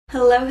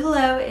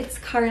Hello, it's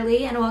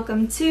Carly and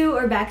welcome to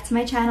or back to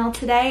my channel.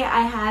 Today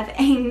I have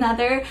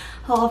another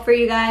haul for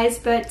you guys,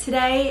 but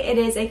today it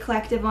is a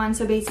collective one,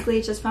 so basically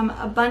it's just from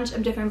a bunch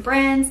of different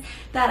brands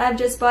that I've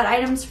just bought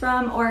items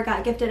from or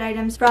got gifted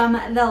items from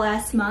the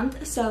last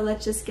month. So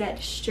let's just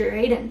get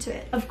straight into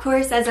it. Of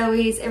course, as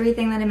always,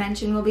 everything that I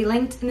mentioned will be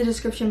linked in the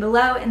description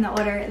below in the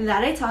order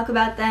that I talk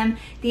about them.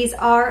 These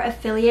are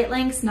affiliate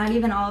links, not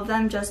even all of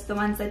them, just the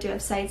ones that do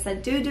have sites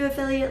that do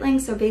affiliate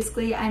links. So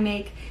basically I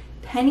make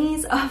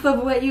pennies off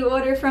of what you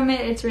order from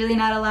it. It's really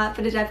not a lot,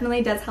 but it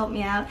definitely does help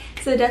me out,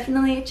 so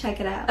definitely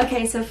check it out.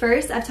 Okay, so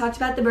first, I've talked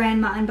about the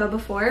brand Mott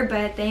before,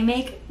 but they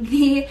make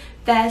the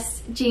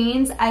best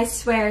jeans. I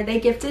swear, they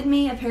gifted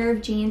me a pair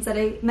of jeans that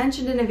I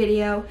mentioned in a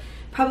video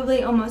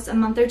probably almost a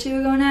month or two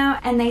ago now,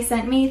 and they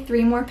sent me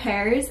 3 more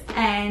pairs,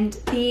 and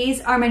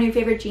these are my new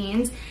favorite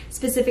jeans.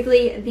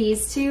 Specifically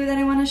these two that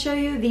I want to show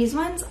you. These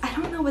ones, I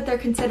don't know what they're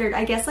considered.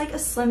 I guess like a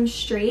slim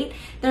straight.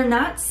 They're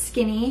not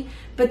skinny,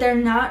 but they're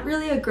not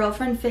really a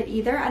girlfriend fit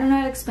either. I don't know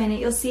how to explain it.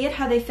 You'll see it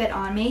how they fit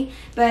on me,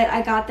 but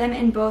I got them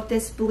in both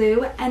this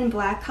blue and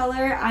black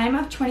color. I'm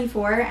a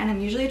 24 and I'm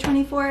usually a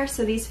 24,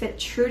 so these fit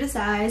true to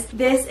size.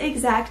 This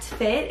exact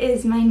fit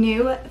is my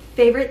new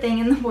favorite thing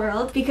in the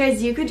world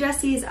because you could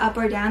dress these up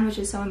or down, which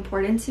is so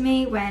important to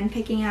me when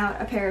picking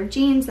out a pair of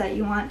jeans that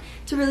you want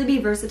to really be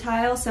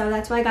versatile. So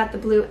that's why I got the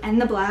blue and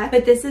the black,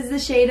 but this is the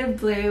shade of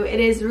blue. It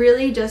is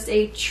really just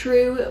a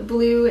true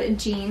blue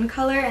jean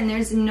color, and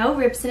there's no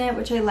rips in it,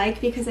 which I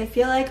like because I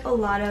feel like a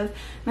lot of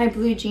my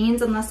blue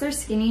jeans, unless they're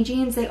skinny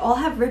jeans, they all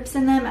have rips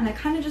in them, and I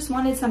kind of just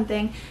wanted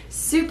something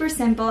super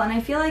simple. And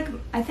I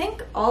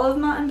think all of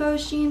Mott &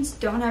 Bow's jeans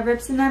don't have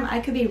rips in them. I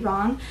could be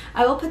wrong.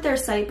 I will put their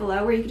site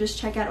below where you can just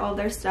check out all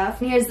their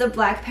stuff. And here's the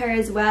black pair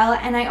as well,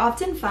 and I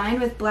often find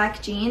with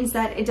black jeans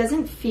that it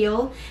doesn't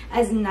feel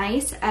as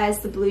nice as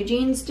the blue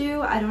jeans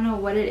do. I don't know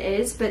what it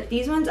is, but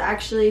these ones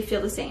actually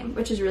feel the same,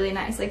 which is really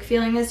nice. Like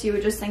feeling this, you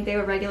would just think they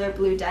were regular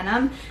blue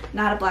denim,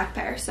 not a black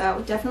pair.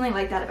 So definitely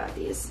like that about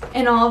these.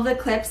 In all of the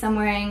clips, I'm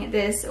wearing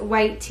this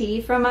white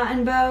tee from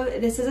Mott & Bow.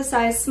 This is a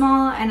size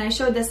small, and I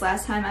showed this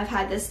last time. I've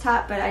had this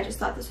top, but I just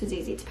thought this was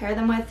easy to pair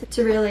them with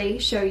to really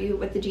show you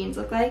what the jeans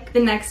look like.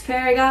 The next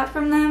pair I got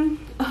from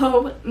them,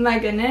 oh my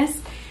goodness.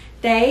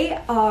 They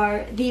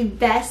are the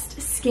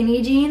best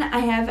skinny jean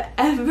I have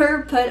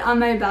ever put on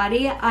my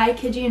body. I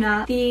kid you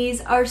not. These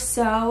are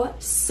so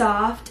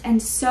soft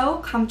and so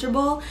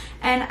comfortable,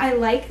 and I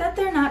like that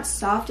they're not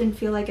soft and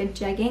feel like a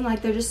jegging.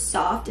 Like they're just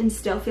soft and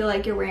still feel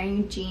like you're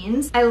wearing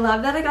jeans. I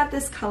love that I got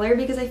this color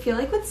because I feel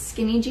like with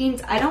skinny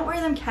jeans, I don't wear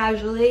them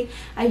casually.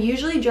 I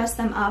usually dress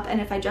them up,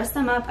 and if I dress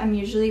them up, I'm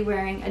usually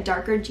wearing a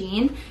darker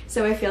jean.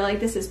 So I feel like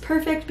this is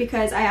perfect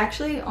because I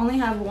actually only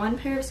have one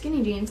pair of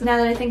skinny jeans now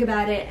that I think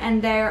about it,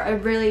 and they're a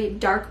really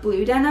dark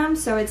blue denim,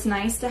 so it's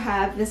nice to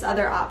have this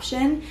other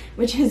option,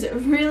 which is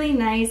really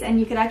nice, and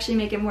you could actually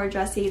make it more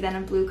dressy than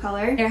a blue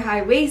color. They're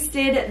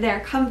high-waisted,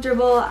 they're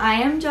comfortable. I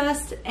am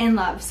just in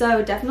love,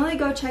 so definitely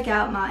go check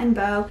out Mott &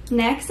 Bow.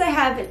 Next, I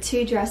have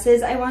 2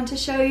 dresses I want to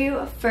show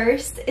you.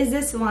 First is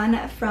this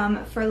one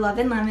from For Love &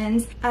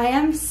 Lemons. I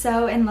am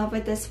so in love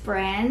with this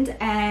brand,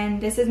 and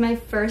this is my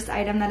first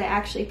item that I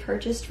actually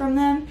purchased from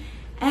them,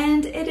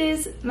 and it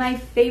is my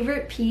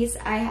favorite piece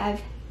I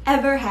have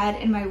ever had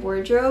in my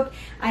wardrobe.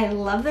 I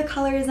love the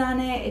colors on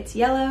it. It's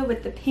yellow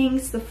with the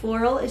pinks. The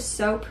floral is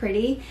so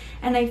pretty,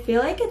 and I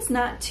feel like it's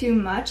not too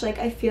much. Like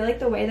I feel like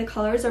the way the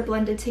colors are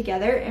blended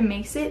together, it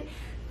makes it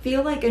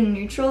feel like a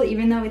neutral,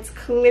 even though it's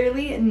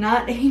clearly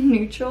not a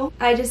neutral.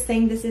 I just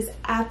think this is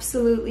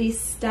absolutely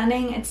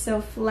stunning. It's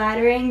so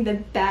flattering. The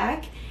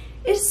back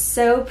is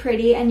so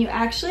pretty, and you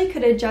actually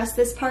could adjust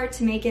this part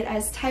to make it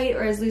as tight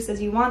or as loose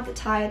as you want. The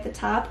tie at the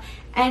top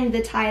and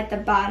the tie at the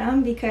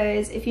bottom,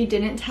 because if you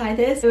didn't tie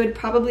this, it would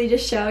probably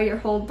just show your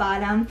whole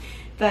bottom,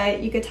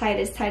 but you could tie it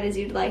as tight as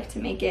you'd like to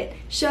make it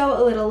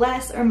show a little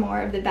less or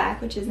more of the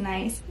back, which is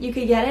nice. You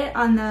could get it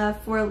on the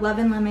For Love &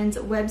 Lemons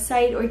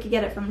website, or you could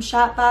get it from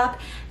Shopbop.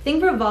 I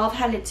think Revolve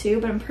had it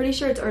too, but I'm pretty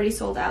sure it's already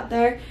sold out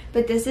there.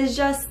 But this is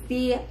just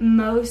the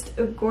most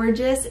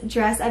gorgeous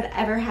dress I've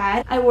ever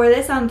had. I wore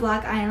this on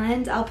Block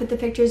Island. I'll put the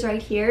pictures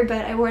right here,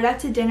 but I wore it out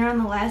to dinner on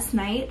the last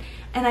night,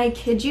 and I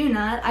kid you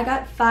not, I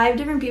got 5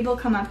 different people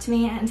come up to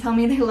me and tell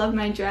me they love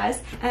my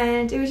dress,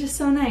 and it was just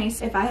so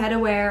nice. If I had to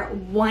wear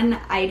one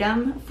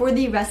item for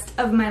the rest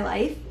of my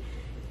life,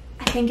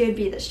 I think it would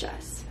be this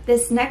dress.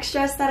 This next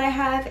dress that I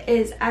have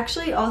is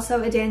actually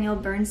also a Daniel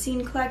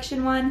Bernstein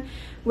collection one,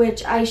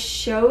 which I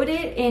showed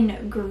it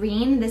in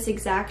green, this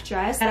exact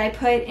dress that I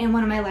put in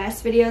one of my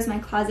last videos, my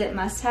closet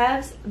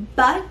must-haves,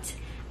 but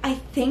I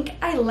think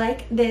I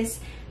like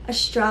this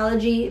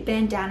astrology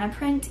bandana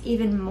print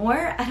even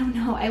more. I don't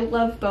know, I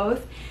love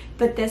both,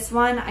 but this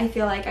one I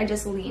feel like I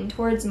just lean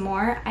towards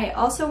more. I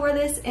also wore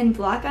this in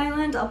Block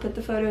Island. I'll put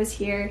the photos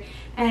here,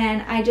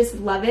 and I just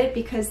love it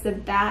because the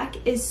back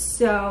is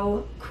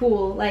so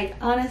cool. Like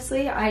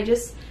honestly, I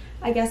just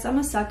I guess I'm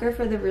a sucker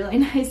for the really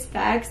nice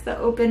backs, the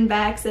open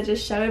backs that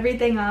just show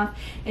everything off.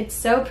 It's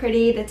so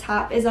pretty. The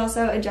top is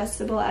also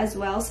adjustable as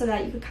well so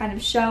that you could kind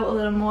of show a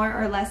little more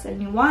or less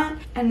than you want.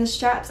 And the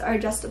straps are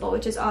adjustable,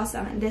 which is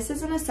awesome. And this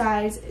is in a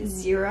size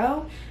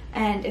 0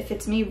 and it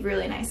fits me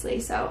really nicely.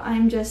 So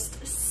I'm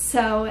just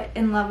so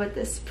in love with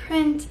this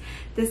print,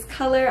 this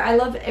color. I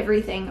love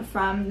everything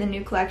from the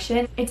new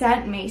collection. It's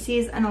at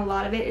Macy's and a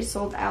lot of it is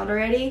sold out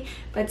already,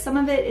 but some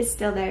of it is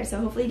still there. So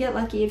hopefully you get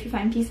lucky if you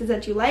find pieces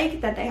that you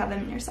like, that they have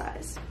them in your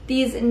size.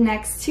 These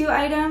next 2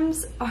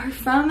 items are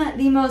from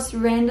the most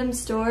random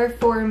store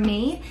for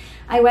me.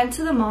 I went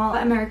to the mall,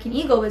 American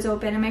Eagle was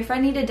open, and my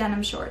friend needed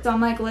denim shorts. So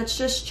I'm like, let's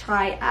just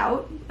try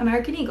out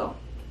American Eagle.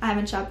 I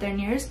haven't shopped there in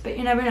years, but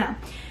you never know.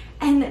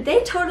 And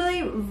they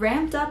totally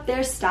ramped up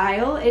their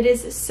style. It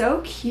is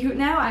so cute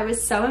now. I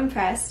was so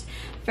impressed.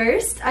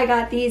 First, I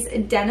got these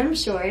denim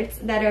shorts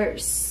that are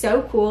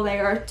so cool. They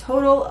are a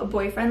total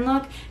boyfriend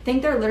look. I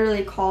think they're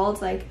literally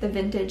called like the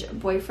vintage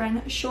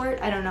boyfriend short.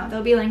 I don't know.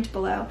 They'll be linked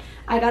below.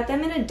 I got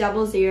them in a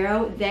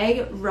 00.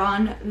 They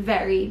run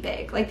very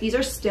big. Like these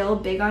are still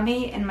big on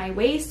me in my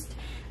waist,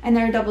 and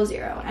they're a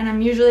 00. And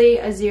I'm usually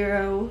a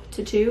 0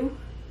 to 2,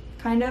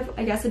 kind of.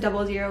 I guess a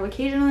 00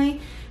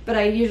 occasionally, but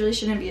I usually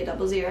shouldn't be a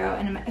 00,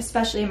 and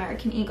especially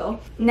American Eagle.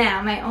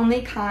 Now, my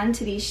only con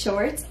to these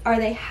shorts are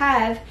they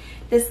have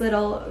this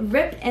little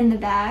rip in the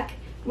back,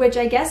 which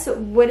I guess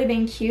would have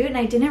been cute, and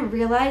I didn't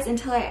realize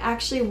until I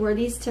actually wore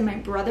these to my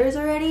brother's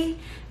already,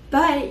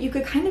 but you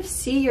could kind of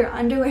see your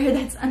underwear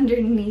that's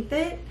underneath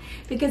it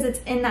because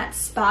it's in that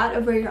spot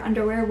of where your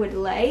underwear would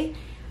lay.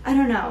 I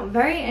don't know,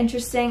 very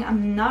interesting.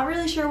 I'm not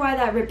really sure why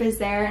that rip is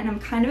there, and I'm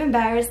kind of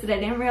embarrassed that I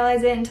didn't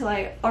realize it until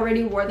I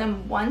already wore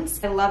them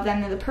once. I love them.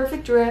 They're the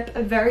perfect rip,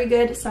 a very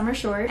good summer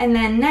short. And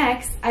then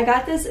next, I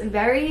got this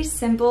very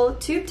simple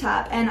tube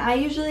top, and I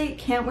usually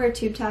can't wear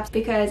tube tops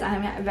because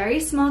I'm very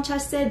small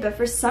chested, but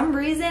for some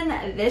reason,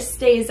 this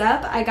stays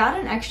up. I got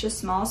an extra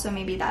small, so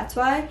maybe that's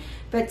why,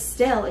 but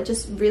still, it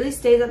just really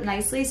stays up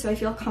nicely, so I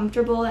feel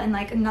comfortable and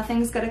like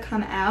nothing's gonna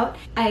come out.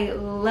 I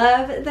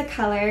love the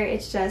color.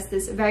 It's just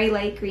this very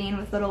light green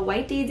with little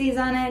white daisies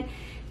on it.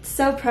 It's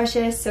so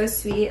precious, so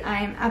sweet.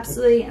 I am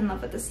absolutely in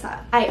love with this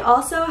top. I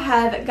also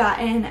have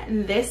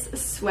gotten this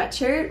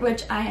sweatshirt,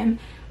 which I am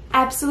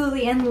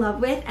absolutely in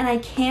love with, and I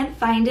can't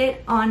find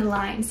it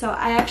online. So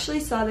I actually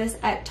saw this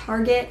at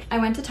Target. I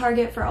went to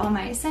Target for all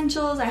my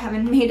essentials. I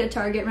haven't made a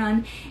Target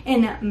run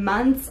in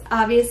months,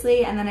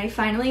 obviously, and then I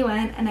finally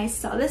went and I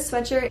saw this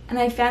sweatshirt, and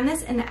I found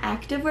this in the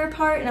activewear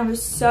part, and I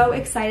was so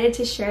excited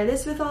to share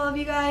this with all of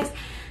you guys.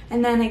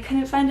 And then I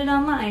couldn't find it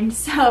online.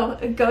 So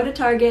go to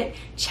Target,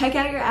 check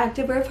out your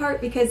activewear part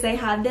because they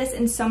had this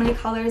in so many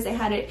colors. They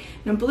had it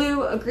in a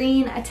blue, a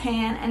green, a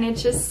tan, and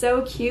it's just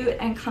so cute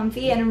and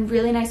comfy and a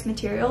really nice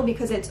material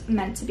because it's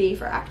meant to be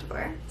for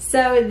activewear.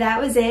 So that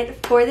was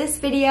it for this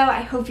video.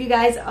 I hope you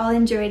guys all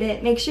enjoyed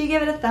it. Make sure you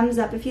give it a thumbs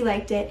up if you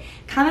liked it.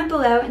 Comment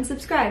below and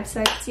subscribe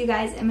so I can see you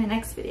guys in my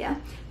next video.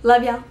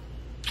 Love y'all.